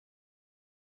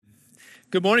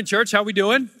Good morning, church. How we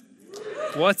doing?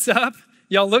 What's up?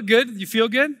 Y'all look good? You feel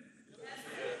good?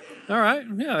 All right.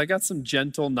 Yeah, I got some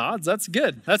gentle nods. That's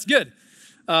good. That's good.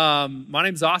 My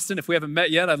name's Austin. If we haven't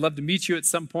met yet, I'd love to meet you at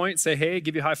some point, say hey,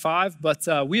 give you a high five. But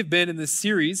we have been in this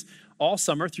series all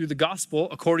summer through the gospel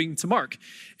according to Mark.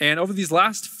 And over these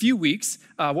last few weeks,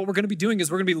 what we're going to be doing is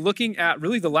we're going to be looking at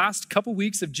really the last couple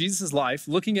weeks of Jesus' life,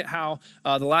 looking at how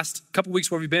the last couple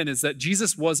weeks where we've been is that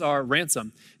Jesus was our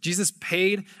ransom. Jesus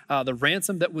paid the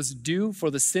ransom that was due for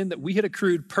the sin that we had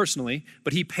accrued personally,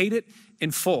 but he paid it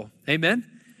in full. Amen?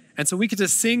 And so we get to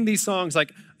sing these songs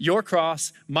like your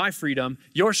cross, my freedom,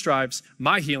 your stripes,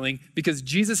 my healing, because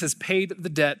Jesus has paid the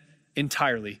debt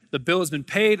entirely. The bill has been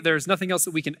paid. There's nothing else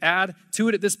that we can add to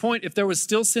it at this point. If there was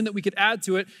still sin that we could add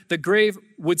to it, the grave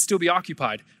would still be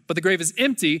occupied. But the grave is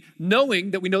empty,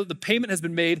 knowing that we know that the payment has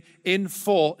been made in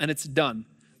full and it's done.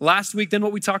 Last week, then,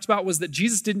 what we talked about was that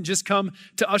Jesus didn't just come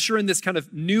to usher in this kind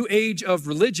of new age of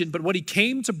religion, but what he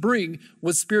came to bring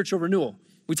was spiritual renewal.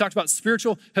 We talked about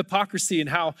spiritual hypocrisy and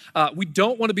how we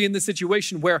don't want to be in this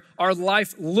situation where our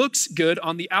life looks good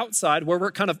on the outside, where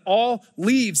we're kind of all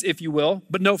leaves, if you will,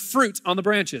 but no fruit on the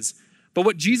branches. But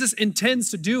what Jesus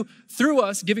intends to do through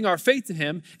us, giving our faith in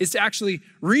him, is to actually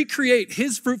recreate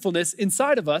his fruitfulness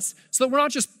inside of us so that we're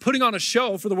not just putting on a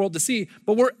show for the world to see,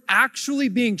 but we're actually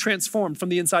being transformed from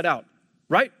the inside out,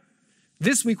 right?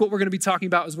 This week, what we're going to be talking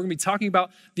about is we're going to be talking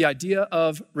about the idea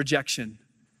of rejection.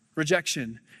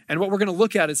 Rejection. And what we're going to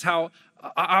look at is how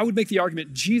I would make the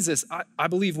argument Jesus, I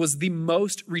believe, was the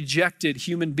most rejected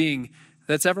human being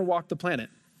that's ever walked the planet.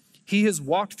 He has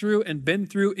walked through and been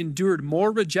through, endured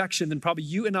more rejection than probably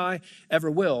you and I ever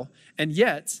will. And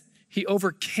yet, he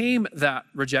overcame that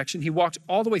rejection. He walked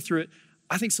all the way through it,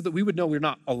 I think, so that we would know we're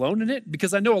not alone in it.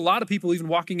 Because I know a lot of people even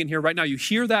walking in here right now, you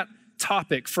hear that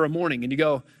topic for a morning and you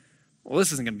go, well,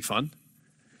 this isn't going to be fun.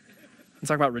 I'm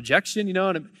talking about rejection,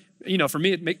 and for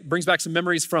me, it brings back some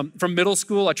memories from middle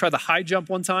school. I tried the high jump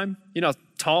one time,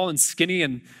 tall and skinny,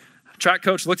 and track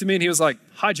coach looked at me and he was like,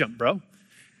 high jump, bro.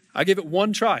 I gave it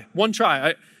one try.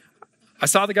 I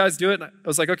saw the guys do it and I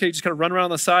was like, okay, you just kind of run around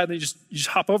on the side and you just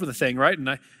hop over the thing, right? And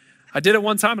I did it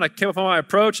one time and I came up on my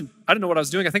approach and I didn't know what I was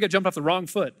doing. I think I jumped off the wrong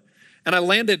foot and I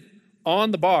landed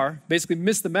on the bar, basically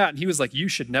missed the mat, and he was like, you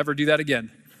should never do that again.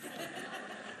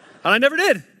 And I never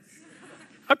did.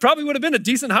 I probably would have been a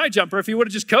decent high jumper if he would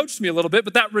have just coached me a little bit,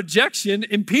 but that rejection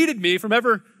impeded me from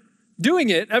ever doing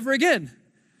it ever again.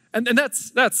 And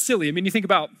that's silly. I mean, you think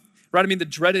about, right? I mean, the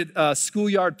dreaded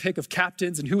schoolyard pick of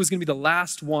captains and who was going to be the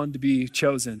last one to be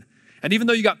chosen. And even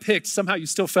though you got picked, somehow you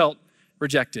still felt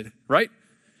rejected, right?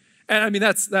 And I mean,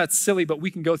 that's silly, but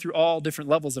we can go through all different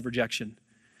levels of rejection.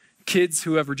 Kids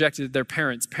who have rejected their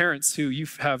parents, parents who you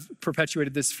have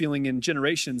perpetuated this feeling in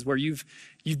generations where you've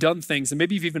done things and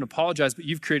maybe you've even apologized, but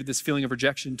you've created this feeling of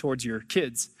rejection towards your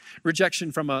kids.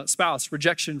 Rejection from a spouse,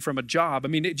 rejection from a job. I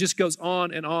mean, it just goes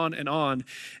on and on and on.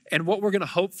 And what we're going to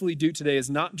hopefully do today is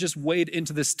not just wade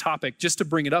into this topic just to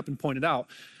bring it up and point it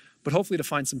out, but hopefully to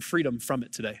find some freedom from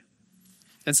it today.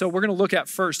 And so we're going to look at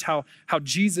first how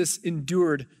Jesus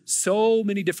endured so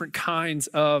many different kinds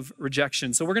of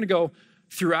rejection. So we're going to go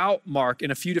throughout Mark in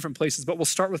a few different places, but we'll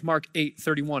start with Mark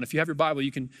 8:31. If you have your Bible,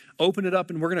 you can open it up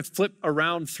and we're going to flip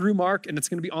around through Mark and it's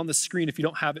going to be on the screen if you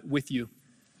don't have it with you.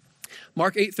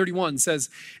 Mark 8:31 says,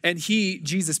 and he,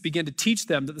 Jesus, began to teach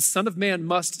them that the Son of Man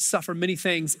must suffer many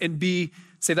things and be,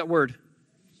 say that word,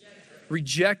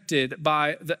 rejected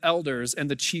by the elders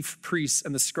and the chief priests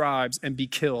and the scribes and be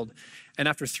killed. And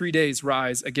after 3 days,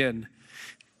 rise again.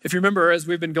 If you remember, as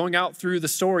we've been going out through the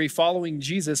story following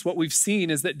Jesus, what we've seen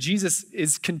is that Jesus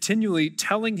is continually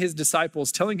telling his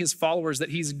disciples, telling his followers that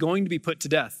he's going to be put to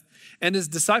death. And his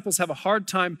disciples have a hard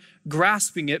time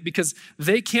grasping it because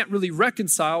they can't really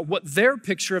reconcile what their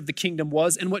picture of the kingdom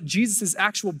was and what Jesus'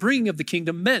 actual bringing of the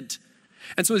kingdom meant.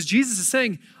 And so as Jesus is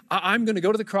saying, I'm going to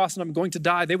go to the cross and I'm going to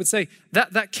die, they would say,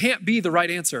 that can't be the right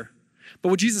answer. But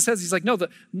what Jesus says, he's like, no,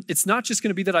 it's not just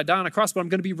going to be that I die on a cross, but I'm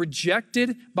going to be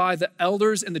rejected by the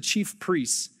elders and the chief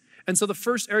priests. And so the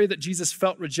first area that Jesus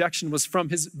felt rejection was from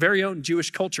his very own Jewish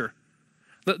culture.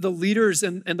 The leaders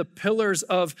and the pillars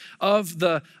of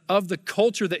the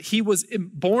culture that he was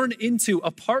born into,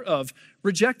 a part of,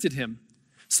 rejected him.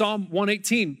 Psalm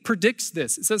 118 predicts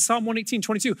this. It says, Psalm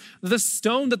 118:22, the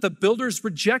stone that the builders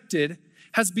rejected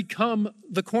has become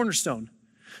the cornerstone.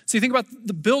 So you think about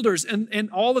the builders and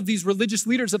all of these religious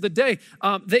leaders of the day,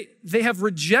 they have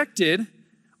rejected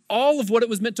all of what it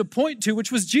was meant to point to,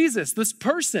 which was Jesus, this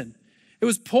person. It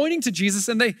was pointing to Jesus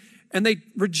and they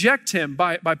reject him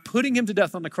by putting him to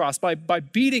death on the cross, by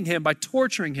beating him, by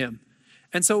torturing him.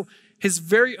 And so His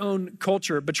very own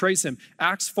culture betrays him.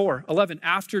 Acts 4:11,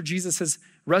 after Jesus has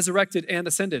resurrected and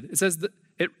ascended, it says that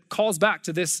it calls back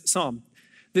to this psalm.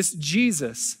 This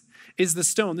Jesus is the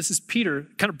stone. This is Peter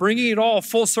kind of bringing it all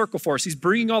full circle for us. He's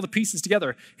bringing all the pieces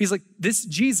together. He's like, this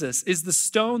Jesus is the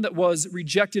stone that was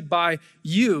rejected by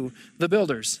you, the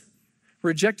builders.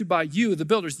 Rejected by you, the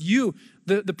builders. You,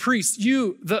 the priests.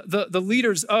 You, the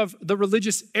leaders of the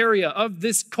religious area of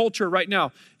this culture right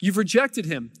now. You've rejected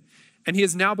him. And he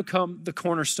has now become the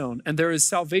cornerstone. And there is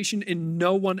salvation in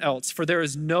no one else, for there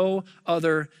is no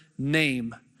other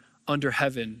name under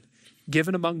heaven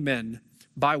given among men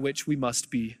by which we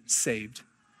must be saved.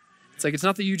 It's like, it's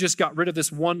not that you just got rid of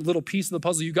this one little piece of the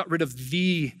puzzle. You got rid of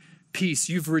the piece.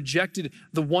 You've rejected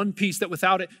the one piece that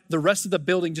without it, the rest of the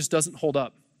building just doesn't hold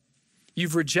up.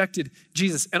 You've rejected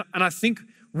Jesus. And I think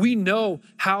we know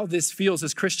how this feels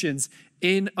as Christians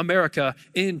in America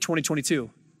in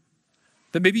 2022.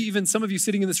 That maybe even some of you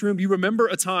sitting in this room, you remember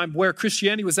a time where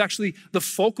Christianity was actually the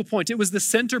focal point. It was the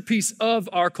centerpiece of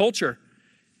our culture.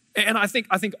 And I think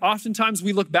oftentimes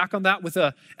we look back on that with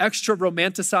an extra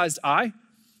romanticized eye.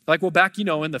 Like, well, back, in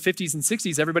the 50s and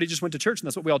 60s, everybody just went to church and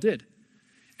that's what we all did.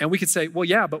 And we could say, well,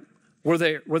 yeah, but were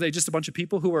they just a bunch of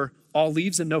people who were all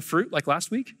leaves and no fruit like last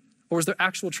week? Or was there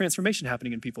actual transformation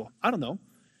happening in people? I don't know.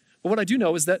 But what I do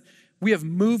know is that we have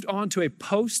moved on to a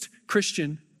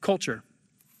post-Christian culture.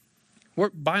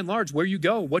 By and large, where you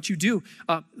go, what you do,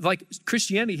 like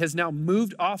Christianity has now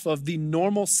moved off of the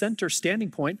normal center standing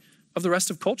point of the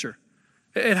rest of culture.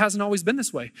 It hasn't always been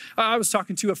this way. I was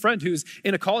talking to a friend who's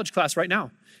in a college class right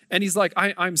now, and he's like,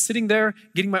 I'm sitting there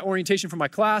getting my orientation for my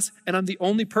class, and I'm the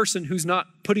only person who's not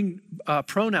putting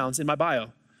pronouns in my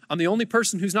bio. I'm the only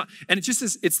person who's not, and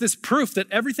it's this proof that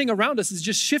everything around us is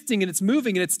just shifting and it's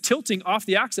moving and it's tilting off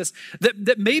the axis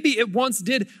that maybe it once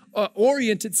did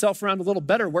orient itself around a little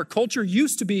better, where culture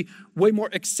used to be way more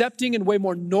accepting and way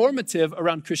more normative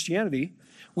around Christianity.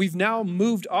 We've now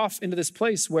moved off into this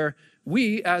place where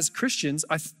we as Christians,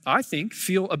 I think,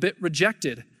 feel a bit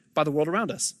rejected by the world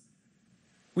around us.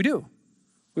 We do.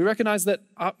 We recognize that,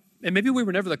 and maybe we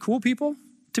were never the cool people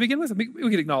to begin with. We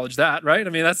can acknowledge that, right? I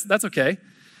mean, that's okay.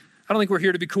 I don't think we're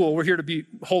here to be cool. We're here to be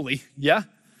holy, yeah?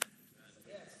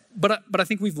 But I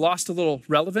think we've lost a little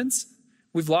relevance.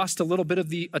 We've lost a little bit of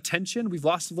the attention. We've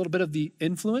lost a little bit of the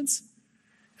influence.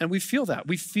 And we feel that.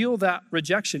 We feel that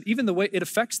rejection. Even the way it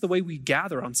affects the way we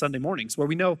gather on Sunday mornings, where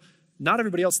we know not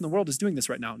everybody else in the world is doing this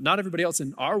right now. Not everybody else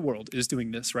in our world is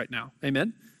doing this right now.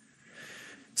 Amen?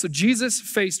 So Jesus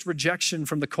faced rejection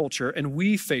from the culture, and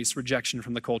we face rejection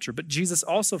from the culture, but Jesus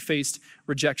also faced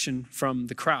rejection from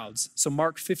the crowds. So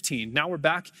Mark 15, now we're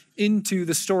back into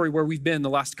the story where we've been the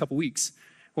last couple weeks,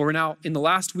 where we're now in the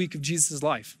last week of Jesus'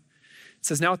 life. It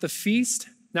says, now at the feast,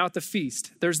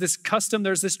 there's this custom,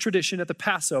 there's this tradition at the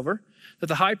Passover that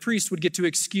the high priest would get to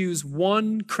excuse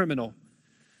one criminal.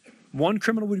 One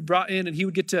criminal would be brought in and he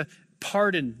would get to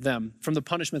pardon them from the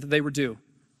punishment that they were due.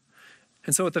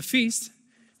 And so at the feast,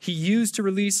 he used to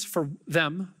release for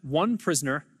them one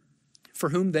prisoner for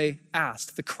whom they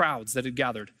asked, the crowds that had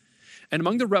gathered. And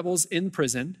among the rebels in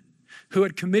prison who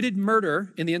had committed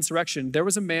murder in the insurrection, there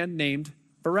was a man named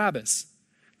Barabbas.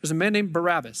 There's a man named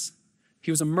Barabbas.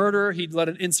 He was a murderer. He'd led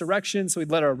an insurrection, so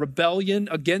he'd led a rebellion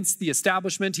against the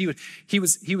establishment. He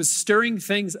was stirring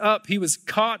things up. He was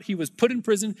caught. He was put in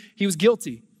prison. He was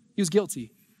guilty.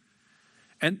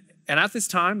 And at this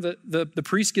time, the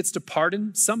priest gets to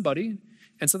pardon somebody.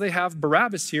 And so they have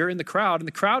Barabbas here in the crowd, and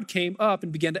the crowd came up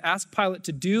and began to ask Pilate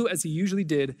to do as he usually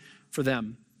did for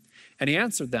them. And he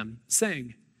answered them,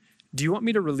 saying, do you want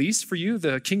me to release for you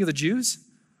the king of the Jews?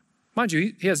 Mind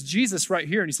you, he has Jesus right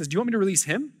here, and he says, do you want me to release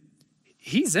him?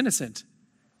 He's innocent.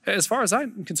 As far as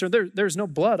I'm concerned, there's no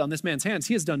blood on this man's hands.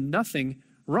 He has done nothing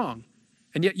wrong.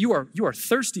 And yet you are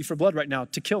thirsty for blood right now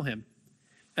to kill him.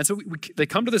 And so they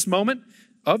come to this moment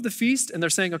of the feast, and they're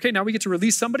saying, okay, now we get to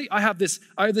release somebody. I have this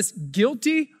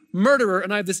guilty murderer,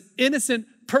 and I have this innocent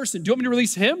person. Do you want me to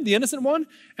release him, the innocent one?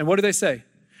 And what do they say?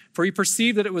 For he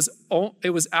perceived that it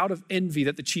was out of envy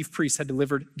that the chief priests had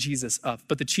delivered Jesus up.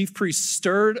 But the chief priests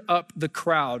stirred up the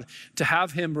crowd to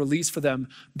have him release for them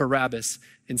Barabbas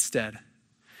instead.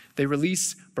 They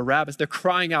release Barabbas. They're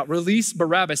crying out, release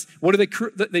Barabbas. What do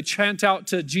they chant out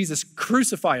to Jesus?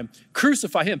 Crucify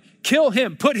him, kill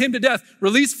him, put him to death,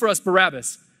 release for us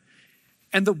Barabbas.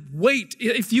 And the weight,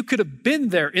 if you could have been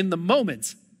there in the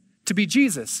moment to be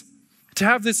Jesus, to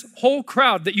have this whole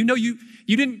crowd that you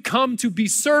didn't come to be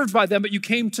served by them, but you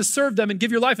came to serve them and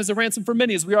give your life as a ransom for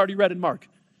many, as we already read in Mark.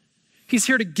 He's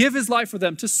here to give his life for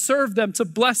them, to serve them, to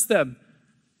bless them.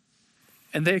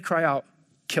 And they cry out,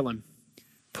 kill him.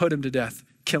 Put him to death,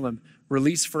 kill him,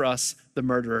 release for us the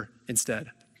murderer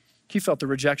instead. He felt the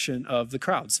rejection of the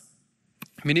crowds.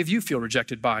 Many of you feel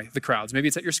rejected by the crowds. Maybe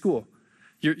it's at your school.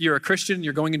 You're a Christian,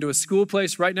 you're going into a school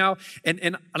place right now,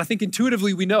 and I think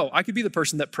intuitively we know I could be the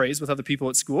person that prays with other people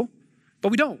at school, but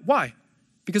we don't. Why?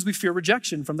 Because we fear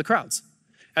rejection from the crowds.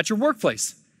 At your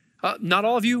workplace, not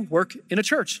all of you work in a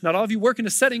church. Not all of you work in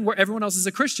a setting where everyone else is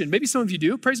a Christian. Maybe some of you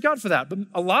do, praise God for that, but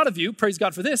a lot of you, praise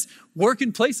God for this, work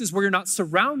in places where you're not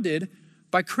surrounded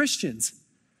by Christians.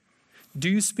 Do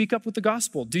you speak up with the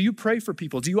gospel? Do you pray for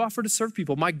people? Do you offer to serve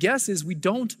people? My guess is we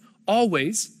don't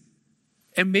always.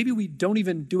 And maybe we don't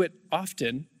even do it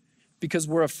often because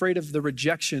we're afraid of the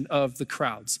rejection of the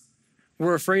crowds.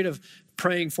 We're afraid of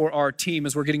praying for our team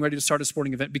as we're getting ready to start a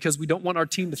sporting event because we don't want our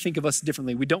team to think of us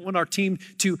differently. We don't want our team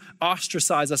to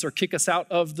ostracize us or kick us out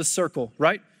of the circle,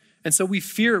 right? And so we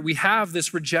have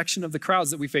this rejection of the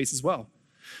crowds that we face as well.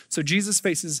 So Jesus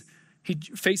faces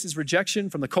rejection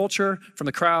from the culture, from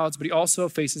the crowds, but he also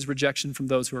faces rejection from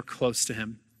those who are close to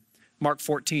him. Mark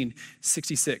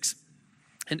 14:66.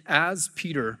 And as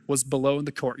Peter was below in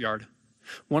the courtyard,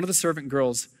 one of the servant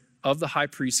girls of the high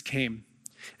priest came,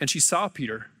 and she saw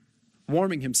Peter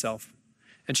warming himself,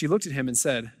 and she looked at him and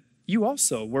said, "You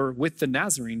also were with the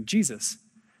Nazarene, Jesus."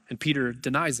 And Peter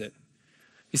denies it.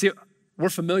 You see, we're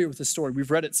familiar with this story.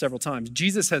 We've read it several times.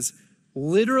 Jesus has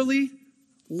literally,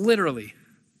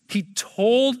 he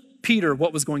told Peter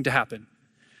what was going to happen.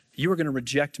 You are going to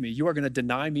reject me. You are going to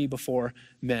deny me before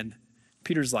men.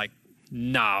 Peter's like,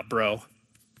 nah, bro.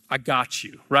 I got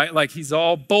you, right? Like he's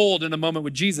all bold in a moment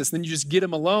with Jesus. Then you just get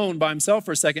him alone by himself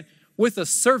for a second with a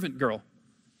servant girl.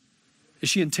 Is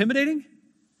she intimidating?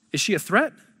 Is she a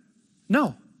threat?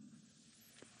 No.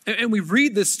 And we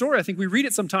read this story. I think we read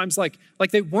it sometimes like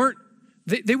they were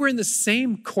in the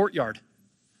same courtyard.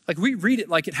 Like we read it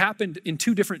like it happened in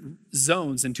two different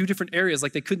zones, in two different areas,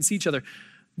 like they couldn't see each other.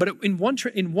 But in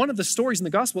one of the stories in the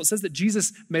gospel, it says that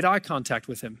Jesus made eye contact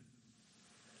with him.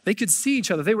 They could see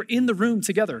each other. They were in the room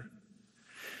together.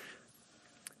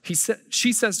 She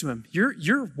says to him,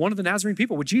 you're one of the Nazarene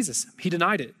people with Jesus. He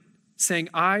denied it, saying,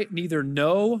 I neither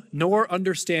know nor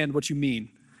understand what you mean.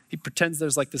 He pretends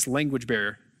there's like this language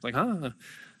barrier. Like,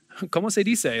 ¿cómo se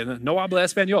dice? No habla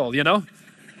español, you know?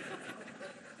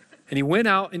 And he went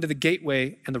out into the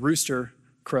gateway and the rooster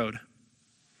crowed.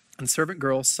 And the servant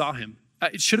girl saw him.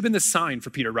 It should have been the sign for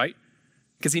Peter, right?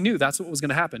 Because he knew that's what was going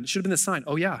to happen. It should have been the sign.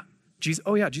 Jesus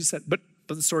said, but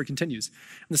the story continues.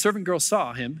 And the servant girl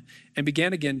saw him and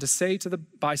began again to say to the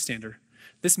bystander,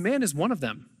 this man is one of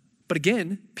them. But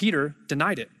again, Peter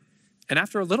denied it. And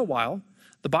after a little while,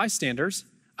 the bystanders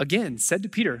again said to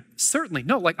Peter, certainly,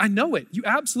 no, like I know it. You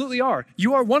absolutely are.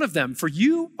 You are one of them, for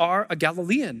you are a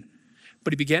Galilean.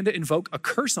 But he began to invoke a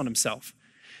curse on himself.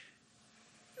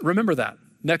 Remember that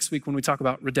next week when we talk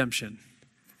about redemption.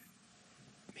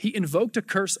 He invoked a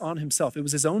curse on himself. It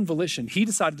was his own volition. He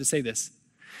decided to say this.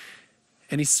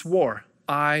 And he swore,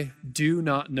 I do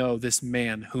not know this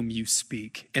man whom you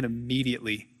speak. And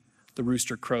immediately the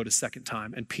rooster crowed a second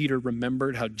time. And Peter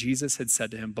remembered how Jesus had said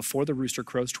to him, before the rooster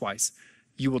crows twice,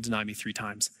 you will deny me 3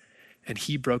 times. And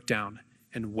he broke down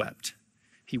and wept.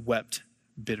 He wept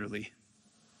bitterly.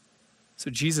 So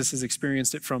Jesus has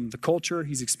experienced it from the culture.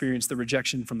 He's experienced the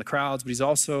rejection from the crowds, but he's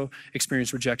also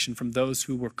experienced rejection from those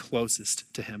who were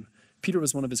closest to him. Peter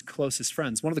was one of his closest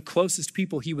friends, one of the closest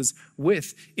people he was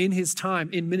with in his time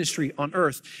in ministry on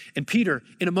earth. And Peter,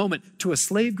 in a moment, to a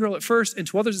slave girl at first and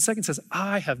to others at second, says,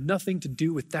 I have nothing to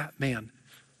do with that man.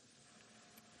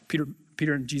 Peter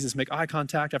and Jesus make eye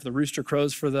contact after the rooster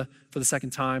crows for the second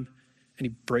time. And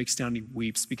he breaks down and he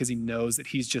weeps because he knows that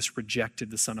he's just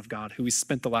rejected the Son of God, who he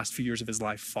spent the last few years of his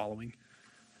life following.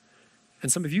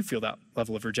 And some of you feel that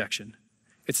level of rejection.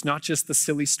 It's not just the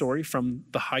silly story from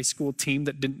the high school team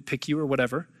that didn't pick you or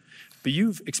whatever, but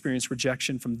you've experienced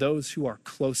rejection from those who are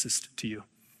closest to you.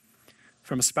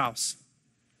 From a spouse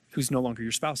who's no longer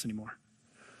your spouse anymore.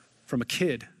 From a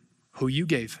kid who you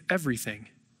gave everything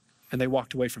and they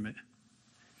walked away from it.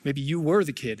 Maybe you were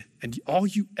the kid and all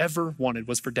you ever wanted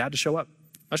was for dad to show up.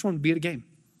 I just want him to be at a game.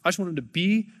 I just want him to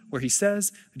be where he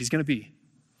says that he's going to be.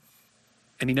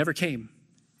 And he never came.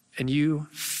 And you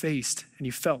faced and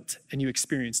you felt and you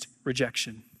experienced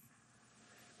rejection.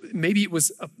 Maybe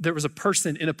there was a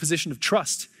person in a position of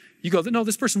trust. You go, no,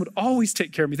 this person would always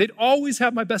take care of me. They'd always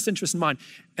have my best interest in mind.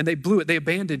 And they blew it. They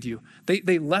abandoned you.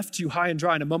 They left you high and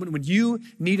dry in a moment when you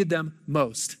needed them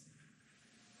most.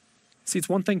 See, it's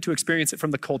one thing to experience it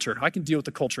from the culture. I can deal with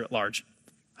the culture at large.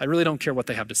 I really don't care what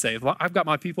they have to say. I've got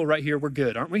my people right here. We're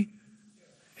good, aren't we?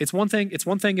 It's one thing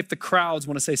if the crowds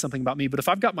want to say something about me, but if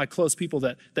I've got my close people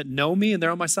that know me and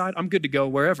they're on my side, I'm good to go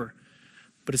wherever.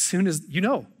 But as soon as,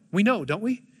 we know, don't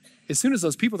we? As soon as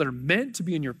those people that are meant to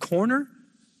be in your corner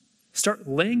start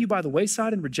laying you by the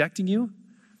wayside and rejecting you,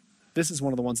 this is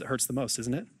one of the ones that hurts the most,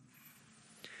 isn't it?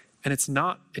 And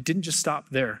it didn't just stop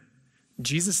there.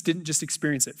 Jesus didn't just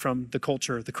experience it from the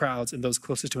culture, the crowds, and those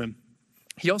closest to him.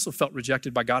 He also felt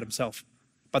rejected by God himself,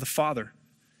 by the Father.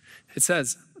 It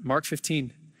says, Mark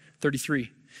 15:33, it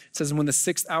says, and when the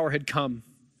 6th hour had come,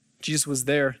 Jesus was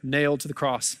there, nailed to the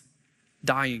cross,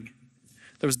 dying.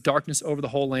 There was darkness over the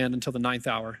whole land until the 9th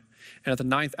hour. And at the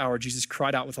 9th hour, Jesus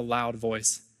cried out with a loud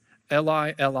voice,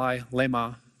 Eli, Eli,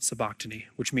 lema sabachthani,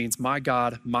 which means, my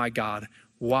God,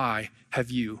 why have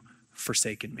you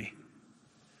forsaken me?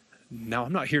 Now,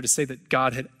 I'm not here to say that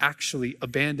God had actually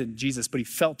abandoned Jesus, but he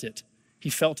felt it. He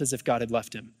felt as if God had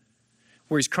left him.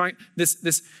 Where he's crying,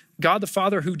 this God the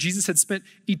Father, who Jesus had spent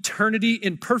eternity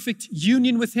in perfect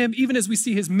union with him, even as we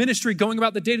see his ministry going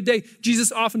about the day-to-day,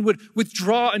 Jesus often would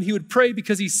withdraw and he would pray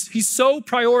because he's so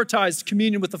prioritized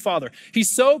communion with the Father. He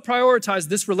so prioritized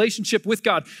this relationship with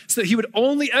God so that he would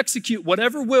only execute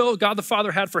whatever will God the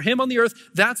Father had for him on the earth.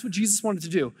 That's what Jesus wanted to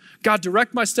do. God,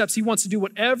 direct my steps. He wants to do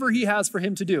whatever he has for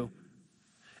him to do.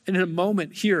 And in a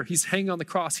moment here, he's hanging on the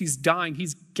cross. He's dying.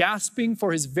 He's gasping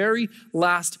for his very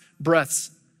last breaths.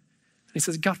 And he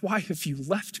says, God, why have you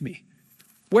left me?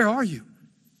 Where are you?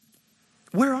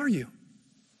 Where are you?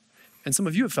 And some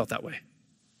of you have felt that way.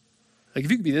 Like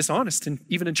if you could be this honest, and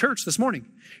even in church this morning,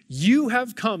 you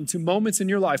have come to moments in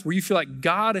your life where you feel like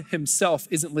God himself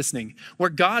isn't listening, where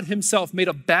God himself made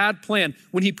a bad plan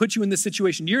when he put you in this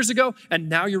situation years ago, and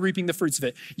now you're reaping the fruits of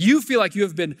it. You feel like you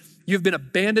have been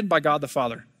abandoned by God the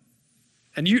Father.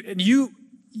 And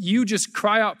you just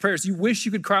cry out prayers. You wish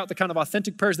you could cry out the kind of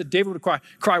authentic prayers that David would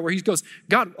cry where he goes,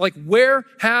 God, like, where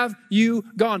have you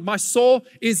gone? My soul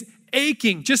is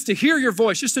aching just to hear your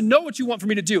voice, just to know what you want for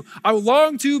me to do. I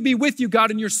long to be with you,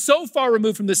 God, and you're so far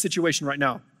removed from this situation right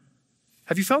now.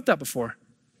 Have you felt that before?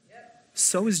 Yep.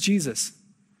 So is Jesus.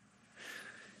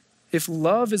 If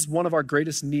love is one of our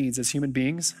greatest needs as human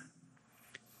beings,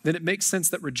 then it makes sense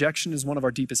that rejection is one of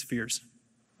our deepest fears.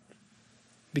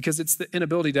 Because it's the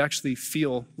inability to actually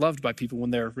feel loved by people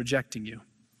when they're rejecting you.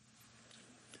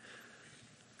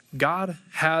 God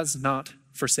has not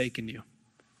forsaken you.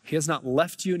 He has not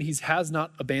left you and he has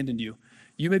not abandoned you.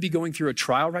 You may be going through a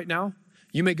trial right now.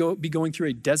 You may be going through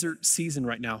a desert season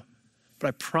right now. But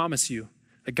I promise you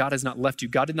that God has not left you.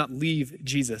 God did not leave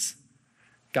Jesus.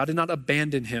 God did not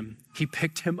abandon him. He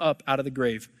picked him up out of the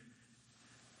grave.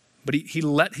 But he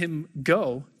let him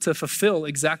go to fulfill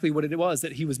exactly what it was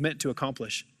that he was meant to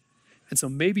accomplish. And so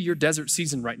maybe your desert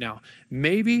season right now,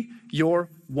 maybe your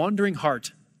wandering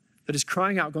heart that is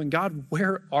crying out, going, God,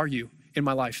 where are you in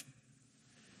my life?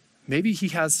 Maybe he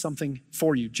has something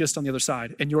for you just on the other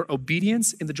side. And your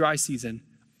obedience in the dry season,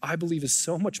 I believe, is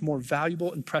so much more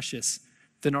valuable and precious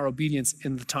than our obedience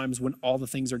in the times when all the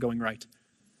things are going right.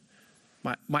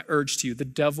 My urge to you, the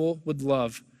devil would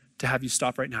love to have you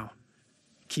stop right now.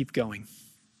 Keep going.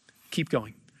 Keep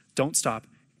going. Don't stop.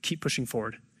 Keep pushing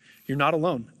forward. You're not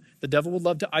alone. The devil would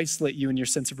love to isolate you in your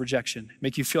sense of rejection,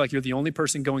 make you feel like you're the only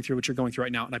person going through what you're going through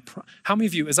right now. And how many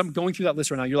of you, as I'm going through that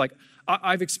list right now, you're like,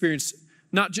 I've experienced,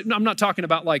 I'm not talking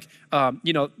about like,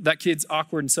 that kid's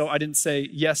awkward, and so I didn't say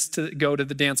yes to go to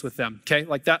the dance with them, okay?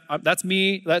 Like that's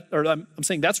me, I'm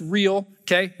saying that's real,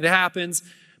 okay? It happens.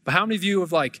 But how many of you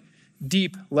have like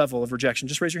deep level of rejection?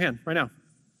 Just raise your hand right now.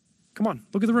 Come on,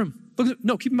 look at the room.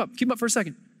 No, keep them up. Keep them up for a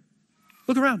second.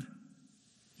 Look around.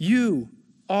 You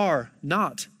are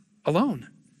not alone.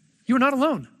 You are not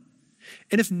alone.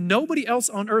 And if nobody else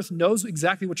on earth knows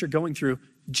exactly what you're going through,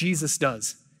 Jesus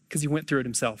does, because he went through it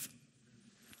himself.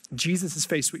 Jesus has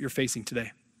faced what you're facing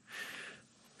today.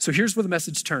 So here's where the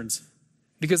message turns,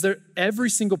 because every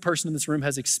single person in this room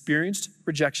has experienced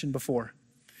rejection before,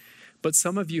 but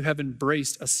some of you have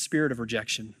embraced a spirit of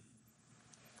rejection,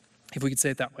 if we could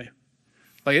say it that way.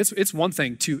 Like it's one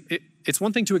thing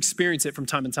to experience it from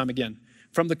time and time again,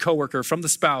 from the coworker, from the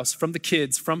spouse, from the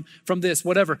kids, from this,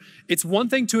 whatever. It's one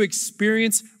thing to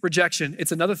experience rejection.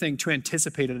 It's another thing to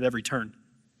anticipate it at every turn.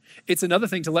 It's another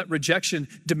thing to let rejection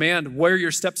demand where your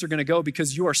steps are going to go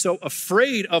because you are so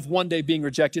afraid of one day being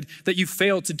rejected that you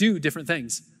fail to do different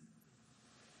things.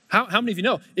 How many of you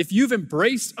know, if you've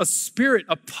embraced a spirit,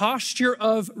 a posture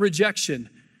of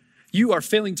rejection, you are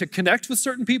failing to connect with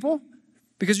certain people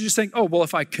because you're just saying, oh, well,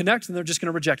 if I connect, then they're just going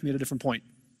to reject me at a different point.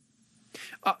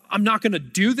 I'm not going to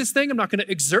do this thing. I'm not going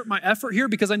to exert my effort here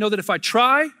because I know that if I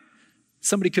try,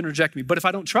 somebody can reject me. But if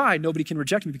I don't try, nobody can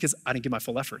reject me because I didn't give my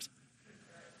full effort.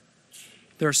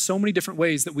 There are so many different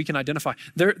ways that we can identify.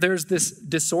 There's this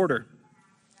disorder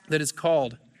that is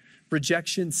called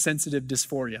rejection-sensitive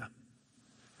dysphoria.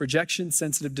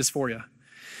 Rejection-sensitive dysphoria.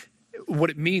 What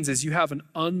it means is you have an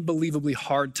unbelievably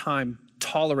hard time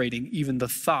tolerating even the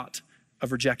thought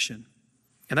of rejection.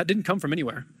 And that didn't come from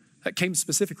anywhere. That came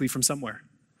specifically from somewhere.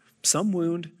 Some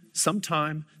wound, some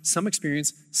time, some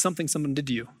experience, something someone did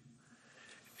to you.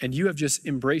 And you have just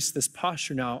embraced this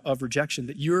posture now of rejection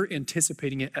that you're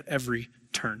anticipating it at every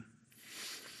turn.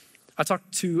 I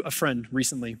talked to a friend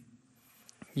recently,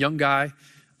 young guy,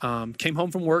 came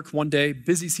home from work one day,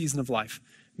 busy season of life,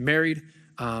 married,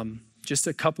 just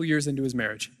a couple years into his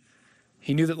marriage.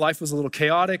 He knew that life was a little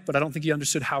chaotic, but I don't think he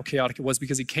understood how chaotic it was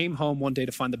because he came home one day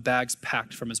to find the bags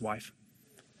packed from his wife.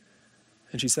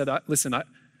 And she said, listen, I'm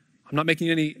not making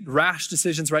any rash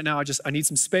decisions right now. I need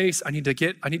some space. I need to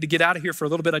get out of here for a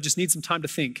little bit. I just need some time to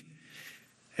think.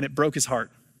 And it broke his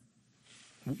heart.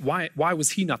 Why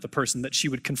was he not the person that she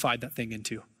would confide that thing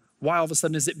into? Why all of a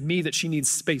sudden is it me that she needs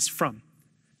space from?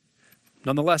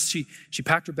 Nonetheless, she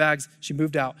packed her bags, she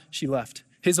moved out, she left.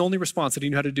 His only response that he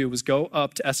knew how to do was go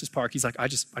up to Estes Park. He's like, I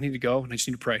need to go and I just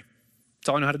need to pray. That's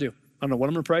all I know how to do. I don't know what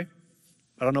I'm gonna pray.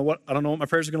 I don't know what my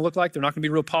prayers are gonna look like. They're not gonna be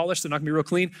real polished. They're not gonna be real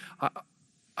clean.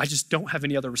 I just don't have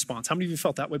any other response. How many of you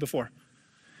felt that way before?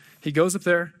 He goes up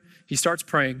there, he starts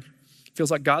praying. Feels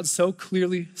like God so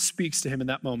clearly speaks to him in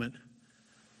that moment.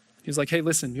 He's like, hey,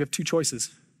 listen, you have two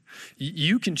choices.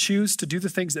 You can choose to do the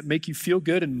things that make you feel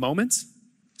good in moments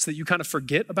so that you kind of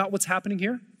forget about what's happening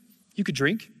here. You could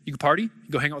drink, you could party, you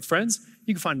could go hang out with friends,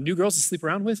 you can find new girls to sleep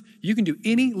around with. You can do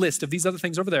any list of these other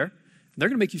things over there, and they're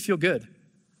gonna make you feel good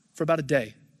for about a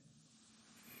day,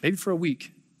 maybe for a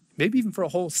week, maybe even for a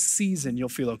whole season you'll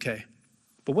feel okay.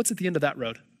 But what's at the end of that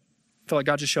road? I feel like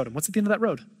God just showed him. What's at the end of that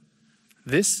road?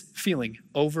 This feeling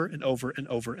over and over and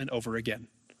over and over again.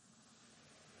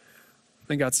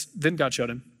 Then God showed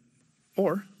him,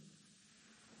 or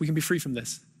we can be free from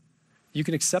this. You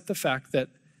can accept the fact that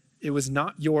it was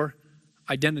not your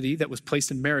identity that was placed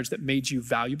in marriage that made you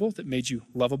valuable, that made you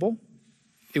lovable.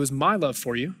 It was my love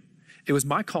for you. It was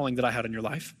my calling that I had in your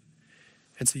life.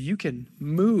 And so you can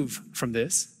move from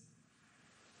this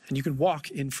and you can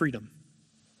walk in freedom.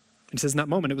 And he says in that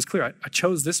moment, it was clear, I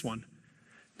chose this one.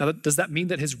 Now, does that mean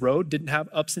that his road didn't have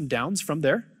ups and downs from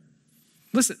there?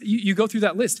 Listen, you go through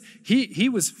that list. He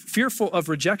was fearful of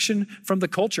rejection from the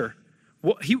culture.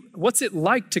 What's it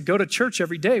like to go to church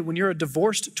every day when you're a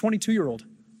divorced 22-year-old?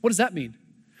 What does that mean?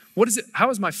 What is it? How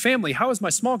is my family? How is my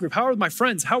small group? How are my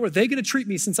friends? How are they going to treat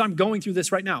me since I'm going through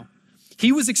this right now?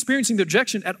 He was experiencing the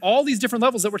rejection at all these different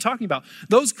levels that we're talking about.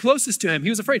 Those closest to him, he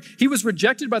was afraid. He was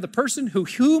rejected by the person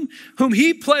whom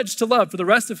he pledged to love for the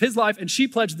rest of his life, and she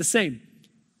pledged the same.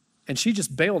 And she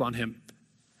just bailed on him.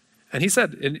 And he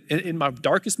said, in my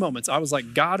darkest moments, I was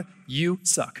like, God, you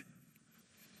suck.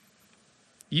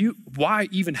 Why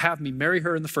even have me marry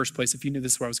her in the first place if you knew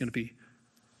this is where I was going to be?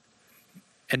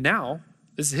 And now,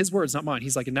 this is his words, not mine.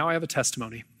 He's like, and now I have a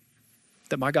testimony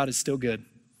that my God is still good,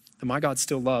 that my God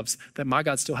still loves, that my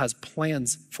God still has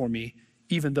plans for me,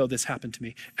 even though this happened to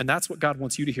me. And that's what God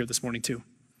wants you to hear this morning too.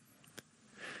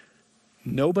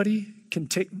 Nobody can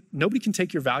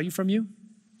take your value from you,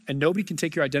 and nobody can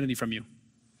take your identity from you.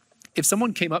 If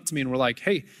someone came up to me and were like,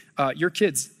 hey, your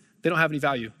kids, they don't have any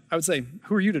value, I would say,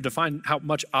 who are you to define how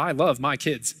much I love my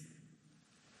kids?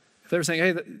 If they were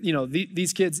saying, hey,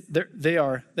 these kids, they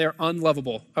are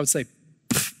unlovable, I would say,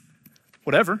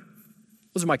 whatever.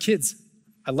 Those are my kids.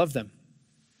 I love them.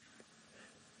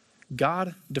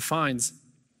 God defines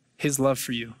his love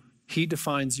for you. He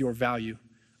defines your value.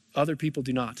 Other people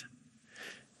do not.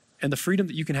 And the freedom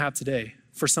that you can have today,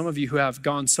 for some of you who have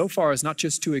gone so far as not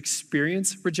just to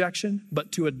experience rejection,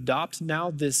 but to adopt now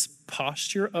this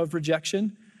posture of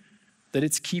rejection, that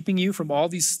it's keeping you from all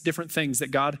these different things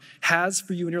that God has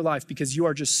for you in your life because you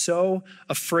are just so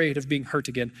afraid of being hurt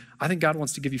again. I think God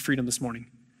wants to give you freedom this morning.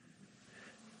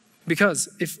 Because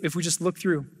if we just look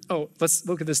through, let's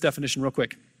look at this definition real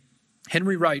quick.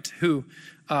 Henry Wright, who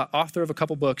author of a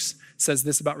couple books, says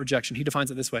this about rejection. He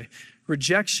defines it this way.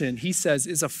 Rejection, he says,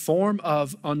 is a form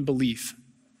of unbelief.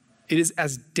 It is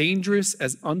as dangerous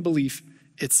as unbelief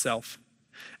itself,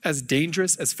 as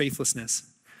dangerous as faithlessness.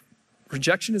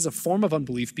 Rejection is a form of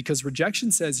unbelief because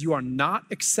rejection says you are not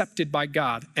accepted by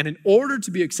God. And in order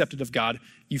to be accepted of God,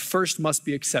 you first must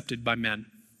be accepted by men.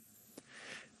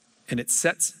 And it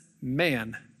sets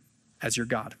man as your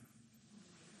God.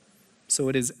 So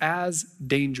it is as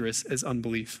dangerous as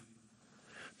unbelief.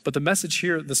 But the message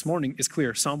here this morning is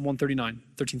clear. Psalm 139,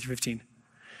 13 through 15.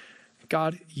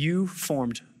 God, you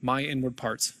formed my inward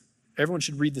parts. Everyone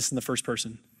should read this in the first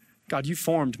person. God, you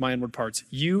formed my inward parts.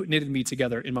 You knitted me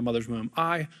together in my mother's womb.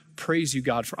 I praise you,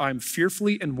 God, for I am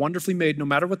fearfully and wonderfully made. No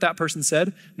matter what that person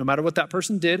said, no matter what that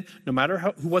person did, no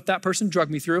matter what that person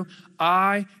drugged me through,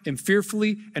 I am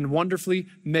fearfully and wonderfully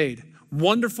made.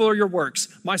 Wonderful are your works.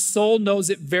 My soul knows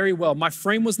it very well. My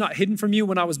frame was not hidden from you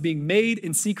when I was being made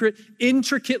in secret,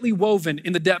 intricately woven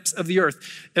in the depths of the earth.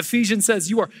 Ephesians says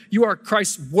you are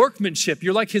Christ's workmanship.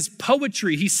 You're like his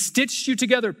poetry. He stitched you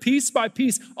together piece by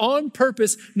piece on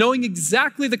purpose, knowing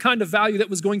exactly the kind of value that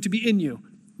was going to be in you.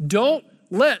 Don't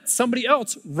let somebody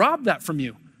else rob that from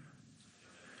you.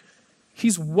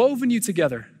 He's woven you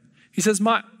together. He says,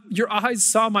 your eyes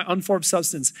saw my unformed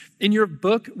substance. In your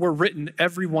book were written,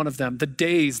 every one of them, the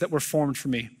days that were formed for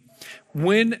me,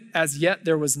 when as yet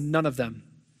there was none of them.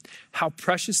 How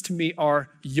precious to me are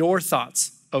your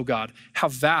thoughts, O God. How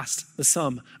vast the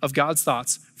sum of God's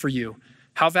thoughts for you.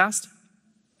 How vast?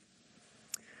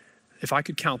 If I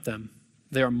could count them,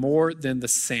 they are more than the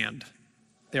sand.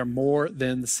 They are more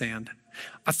than the sand.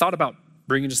 I thought about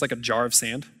bringing just like a jar of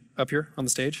sand up here on the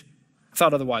stage. I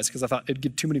thought otherwise because I thought it'd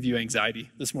give too many of you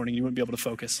anxiety this morning. You wouldn't be able to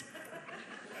focus.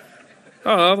 I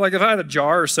don't know, like if I had a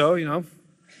jar or so,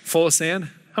 full of sand,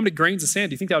 how many grains of sand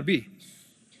do you think that would be?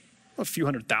 A few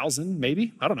 100,000,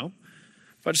 maybe. I don't know.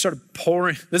 If I just started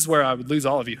pouring, this is where I would lose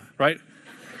all of you, right?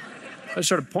 I just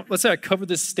started pouring, let's say I covered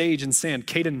this stage in sand.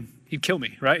 Caden, he'd kill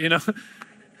me, right? I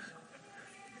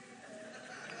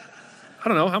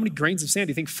don't know, how many grains of sand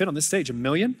do you think fit on this stage? 1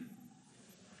 million?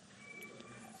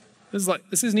 This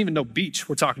isn't even no beach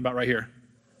we're talking about right here.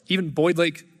 Even Boyd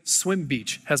Lake Swim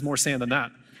Beach has more sand than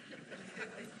that.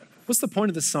 What's the point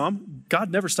of this psalm?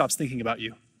 God never stops thinking about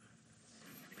you.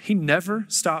 He never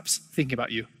stops thinking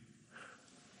about you.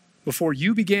 Before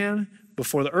you began,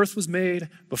 before the earth was made,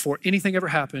 before anything ever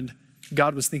happened,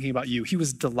 God was thinking about you. He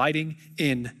was delighting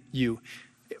in you.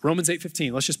 Romans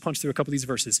 8:15, let's just punch through a couple of these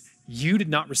verses. You did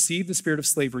not receive the spirit of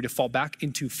slavery to fall back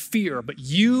into fear, but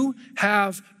you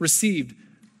have received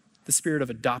the spirit of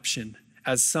adoption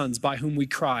as sons by whom we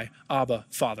cry, Abba,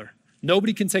 Father.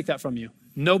 Nobody can take that from you.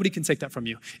 Nobody can take that from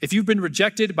you. If you've been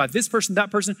rejected by this person, that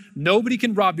person, nobody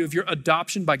can rob you of your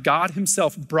adoption by God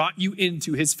himself brought you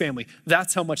into his family.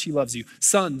 That's how much he loves you.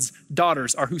 Sons,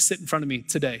 daughters are who sit in front of me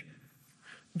today.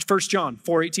 1 John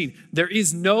 4:18, there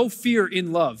is no fear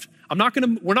in love. We're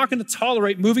not going to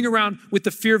tolerate moving around with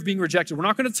the fear of being rejected. We're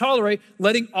not going to tolerate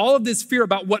letting all of this fear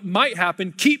about what might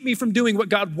happen keep me from doing what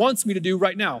God wants me to do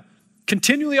right now.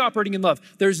 Continually operating in love.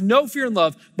 There's no fear in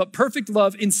love, but perfect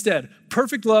love instead.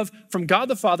 Perfect love from God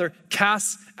the Father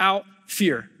casts out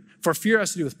fear. For fear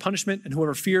has to do with punishment, and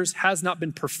whoever fears has not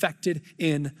been perfected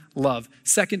in love.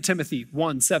 2 Timothy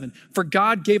 1:7. For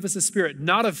God gave us a spirit,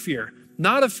 not of fear.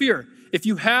 Not of fear. If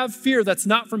you have fear that's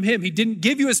not from him, he didn't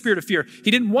give you a spirit of fear.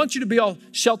 He didn't want you to be all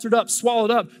sheltered up,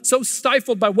 swallowed up, so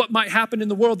stifled by what might happen in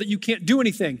the world that you can't do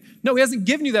anything. No, he hasn't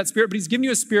given you that spirit, but he's given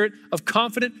you a spirit of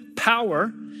confident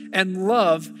power and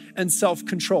love and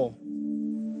self-control.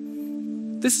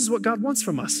 This is what God wants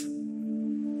from us.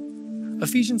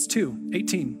 Ephesians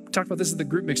 2:18. We talked about this at the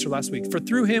group mixer last week. For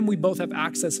through him, we both have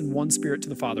access in one spirit to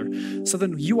the Father. So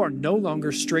then you are no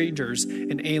longer strangers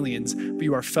and aliens, but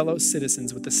you are fellow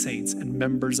citizens with the saints and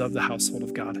members of the household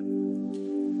of God.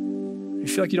 You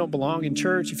feel like you don't belong in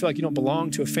church. You feel like you don't belong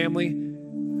to a family.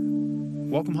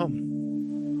 Welcome home.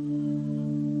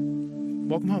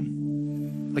 Welcome home.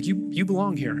 Like you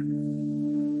belong here.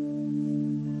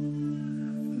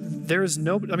 There is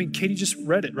no, Katie just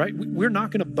read it, right? We're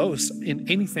not going to boast in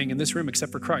anything in this room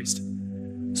except for Christ.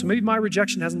 So maybe my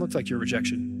rejection hasn't looked like your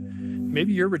rejection.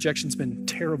 Maybe your rejection's been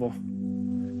terrible.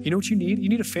 You know what you need? You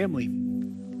need a family.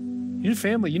 You need a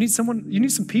family. You need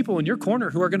some people in your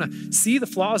corner who are going to see the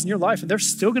flaws in your life and they're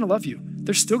still going to love you.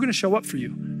 They're still going to show up for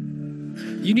you.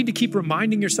 You need to keep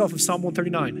reminding yourself of Psalm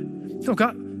 139.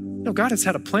 God has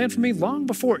had a plan for me long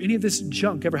before any of this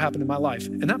junk ever happened in my life.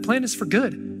 And that plan is for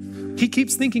good. He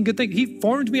keeps thinking good things. He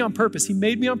formed me on purpose. He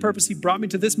made me on purpose. He brought me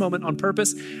to this moment on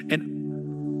purpose.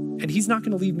 And he's not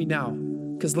going to leave me now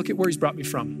because look at where he's brought me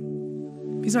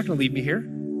from. He's not going to leave me here.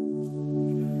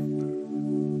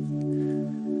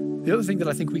 The other thing that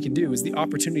I think we can do is the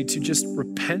opportunity to just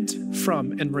repent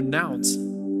from and renounce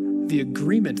the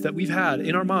agreement that we've had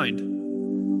in our mind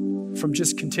from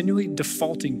just continually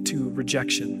defaulting to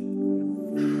rejection.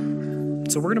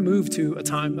 So we're going to move to a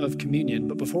time of communion,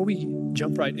 but before we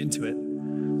jump right into it,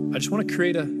 I just want to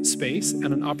create a space and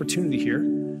an opportunity here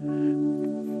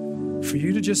for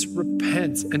you to just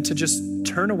repent and to just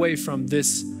turn away from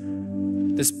this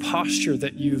posture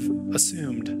that you've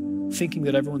assumed, thinking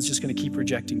that everyone's just going to keep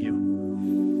rejecting you.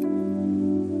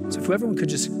 So if everyone could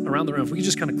just, around the room, if we could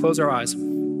just kind of close our eyes.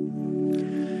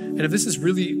 And if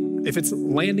it's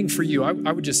landing for you,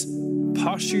 I would just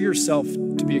posture yourself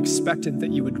to be expectant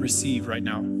that you would receive right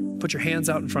now. Put your hands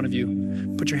out in front of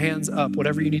you. Put your hands up,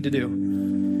 whatever you need to do.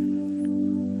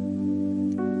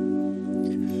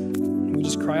 And we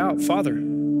just cry out, Father,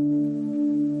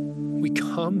 we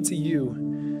come to you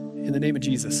in the name of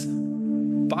Jesus.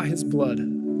 By his blood,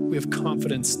 we have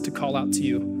confidence to call out to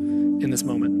you in this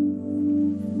moment.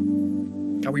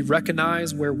 God, we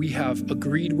recognize where we have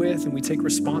agreed with, and we take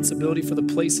responsibility for the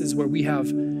places where we have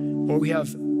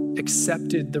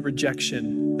accepted the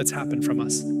rejection that's happened from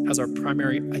us as our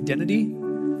primary identity.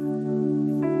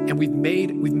 And we've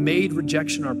made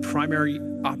rejection our primary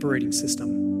operating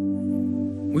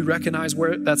system. We recognize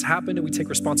where that's happened and we take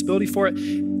responsibility for it.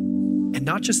 And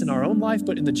not just in our own life,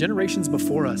 but in the generations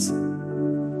before us.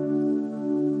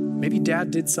 Maybe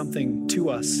dad did something to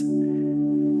us,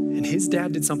 and his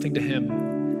dad did something to him,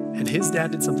 and his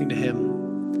dad did something to him.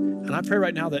 And I pray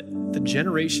right now that the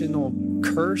generational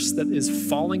curse that is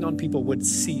falling on people would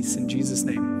cease in Jesus'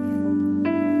 name.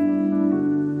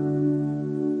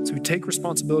 So we take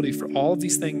responsibility for all of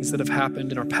these things that have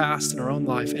happened in our past, in our own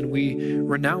life, and we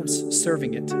renounce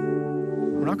serving it.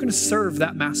 We're not going to serve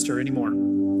that master anymore.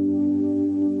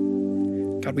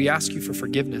 God, we ask you for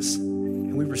forgiveness,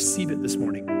 and we receive it this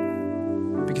morning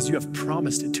because you have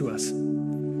promised it to us.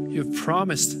 You have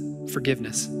promised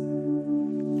forgiveness.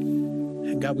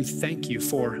 And God, we thank you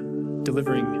for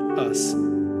delivering us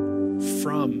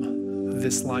from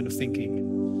this line of thinking.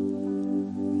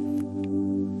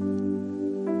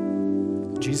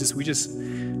 Jesus,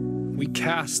 we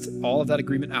cast all of that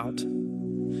agreement out,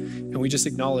 and we just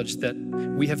acknowledge that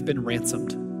we have been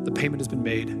ransomed. The payment has been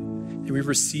made, and we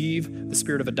receive the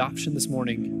spirit of adoption this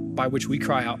morning by which we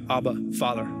cry out, Abba,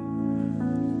 Father.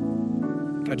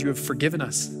 God, you have forgiven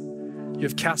us. You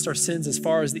have cast our sins as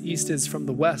far as the east is from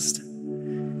the west.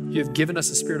 You have given us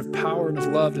a spirit of power and of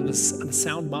love and a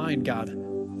sound mind, God.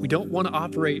 We don't want to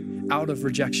operate out of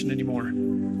rejection anymore.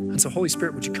 And so, Holy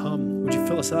Spirit, would you come? Would you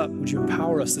fill us up? Would you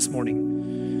empower us this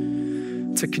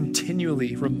morning to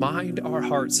continually remind our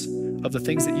hearts of the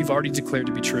things that you've already declared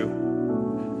to be true?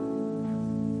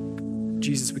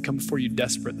 Jesus, we come before you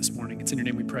desperate this morning. It's in your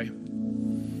name we pray.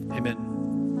 Amen.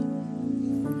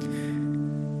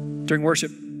 During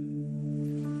worship,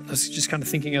 I was just kind of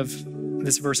thinking of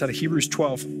this verse out of Hebrews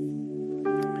 12.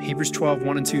 Hebrews 12,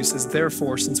 1 and 2 says,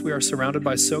 therefore, since we are surrounded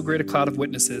by so great a cloud of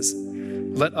witnesses,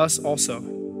 let us also,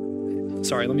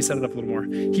 let me set it up a little more.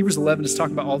 Hebrews 11 is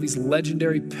talking about all these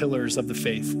legendary pillars of the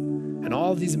faith and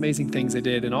all of these amazing things they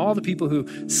did and all the people who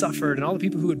suffered and all the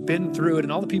people who had been through it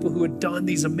and all the people who had done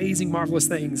these amazing, marvelous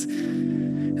things.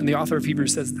 And the author of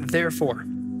Hebrews says, therefore,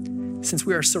 since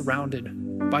we are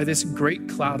surrounded by this great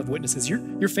cloud of witnesses,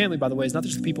 your family, by the way, is not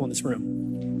just the people in this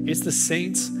room. It's the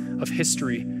saints of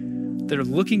history that are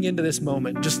looking into this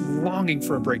moment, just longing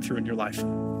for a breakthrough in your life.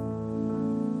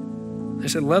 They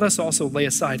said, let us also lay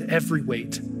aside every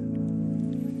weight.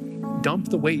 Dump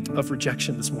the weight of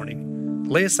rejection this morning.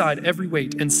 Lay aside every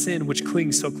weight and sin which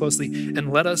clings so closely,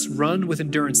 and let us run with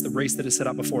endurance the race that is set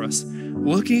out before us,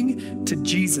 looking to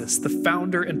Jesus, the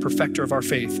founder and perfecter of our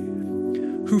faith,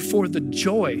 who for the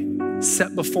joy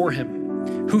set before him,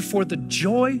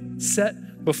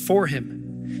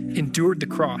 endured the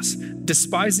cross,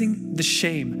 despising the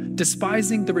shame,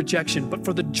 despising the rejection, but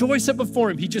for the joy set before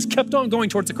him, he just kept on going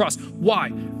towards the cross. Why?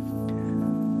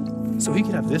 So he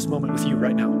could have this moment with you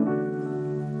right now.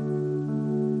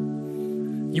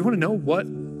 You want to know what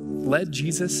led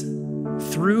Jesus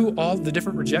through all the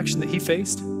different rejection that he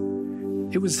faced?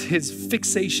 It was his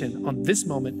fixation on this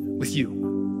moment with you.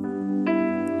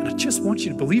 And I just want you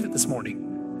to believe it this morning.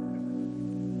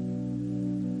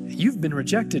 You've been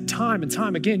rejected time and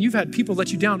time again. You've had people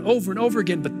let you down over and over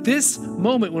again. But this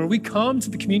moment when we come to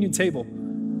the communion table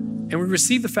and we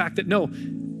receive the fact that no,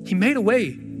 he made a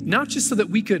way, not just so that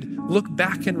we could look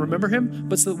back and remember him,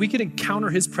 but so that we could encounter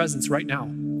his presence right now.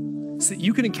 So that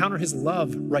you can encounter his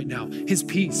love right now, his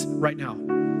peace right now,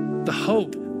 the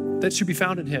hope that should be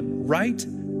found in him right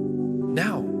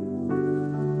now.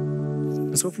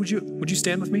 And so would you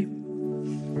stand with me?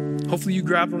 Hopefully you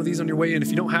grabbed one of these on your way in. If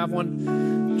you don't have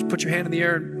one, just put your hand in the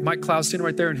air. Mike Cloud's standing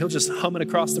right there, and he'll just hum it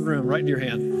across the room right into your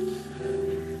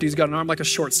hand. Dude's got an arm like a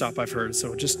shortstop, I've heard,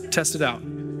 so just test it out.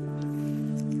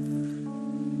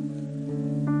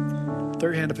 Throw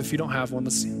your hand up if you don't have one.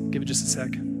 Let's give it just a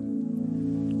sec.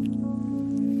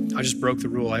 I just broke the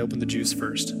rule. I opened the juice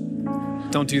first.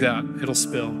 Don't do that. It'll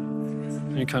spill.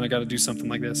 And you kind of got to do something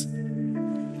like this.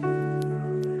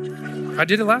 I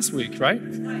did it last week, right?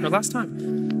 Or last time.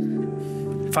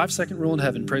 5-second rule in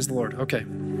heaven. Praise the Lord. Okay.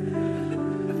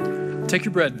 Take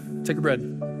your bread. Take your bread.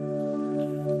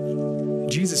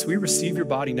 Jesus, we receive your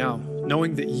body now,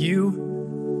 knowing that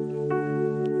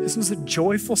this was a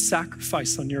joyful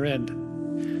sacrifice on your end.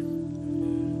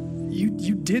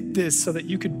 You did this so that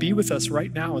you could be with us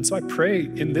right now. And so I pray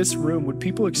in this room, would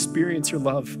people experience your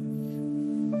love?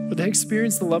 Would they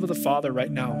experience the love of the Father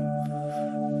right now?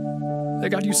 That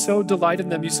God, you so delight in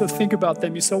them, you so think about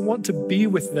them, you so want to be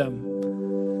with them.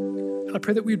 And I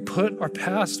pray that we'd put our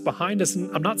past behind us.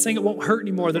 And I'm not saying it won't hurt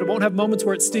anymore, that it won't have moments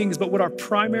where it stings, but would our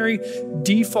primary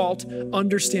default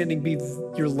understanding be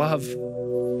your love?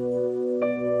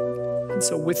 And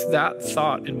so with that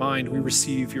thought in mind, we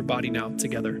receive your body now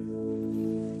together.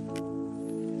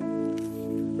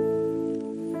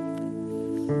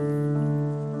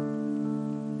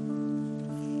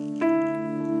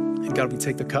 And God, we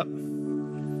take the cup,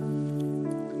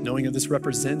 knowing that this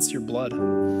represents your blood.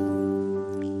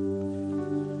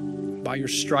 By your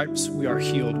stripes, we are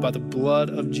healed. By the blood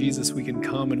of Jesus, we can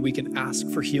come and we can ask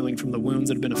for healing from the wounds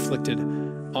that have been inflicted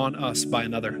on us by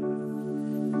another.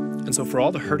 And so for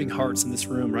all the hurting hearts in this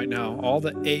room right now, all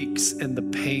the aches and the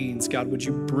pains, God, would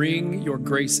you bring your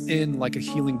grace in like a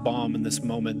healing balm in this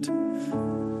moment?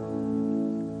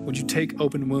 Would you take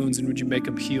open wounds and would you make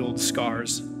them healed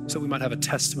scars so we might have a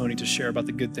testimony to share about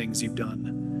the good things you've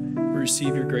done? We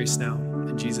receive your grace now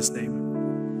in Jesus' name.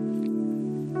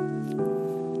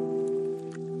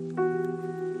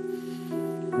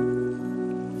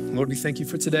 Lord, we thank you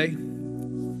for today.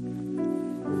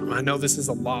 I know this is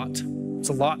a lot. It's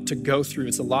a lot to go through.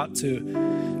 It's a lot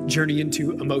to journey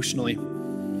into emotionally.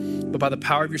 But by the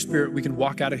power of your Spirit, we can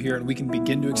walk out of here and we can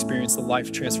begin to experience the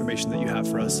life transformation that you have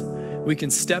for us. We can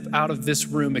step out of this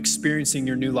room experiencing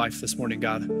your new life this morning,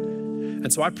 God.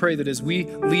 And so I pray that as we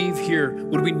leave here,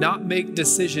 would we not make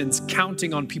decisions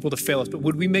counting on people to fail us, but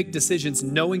would we make decisions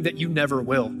knowing that you never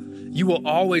will? You will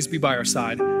always be by our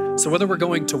side. So whether we're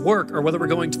going to work or whether we're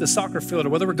going to the soccer field or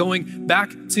whether we're going back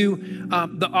to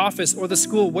the office or the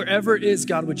school, wherever it is,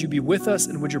 God, would you be with us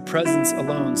and would your presence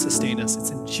alone sustain us? It's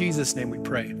in Jesus' name we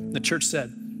pray. The church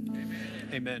said, amen.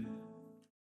 Amen.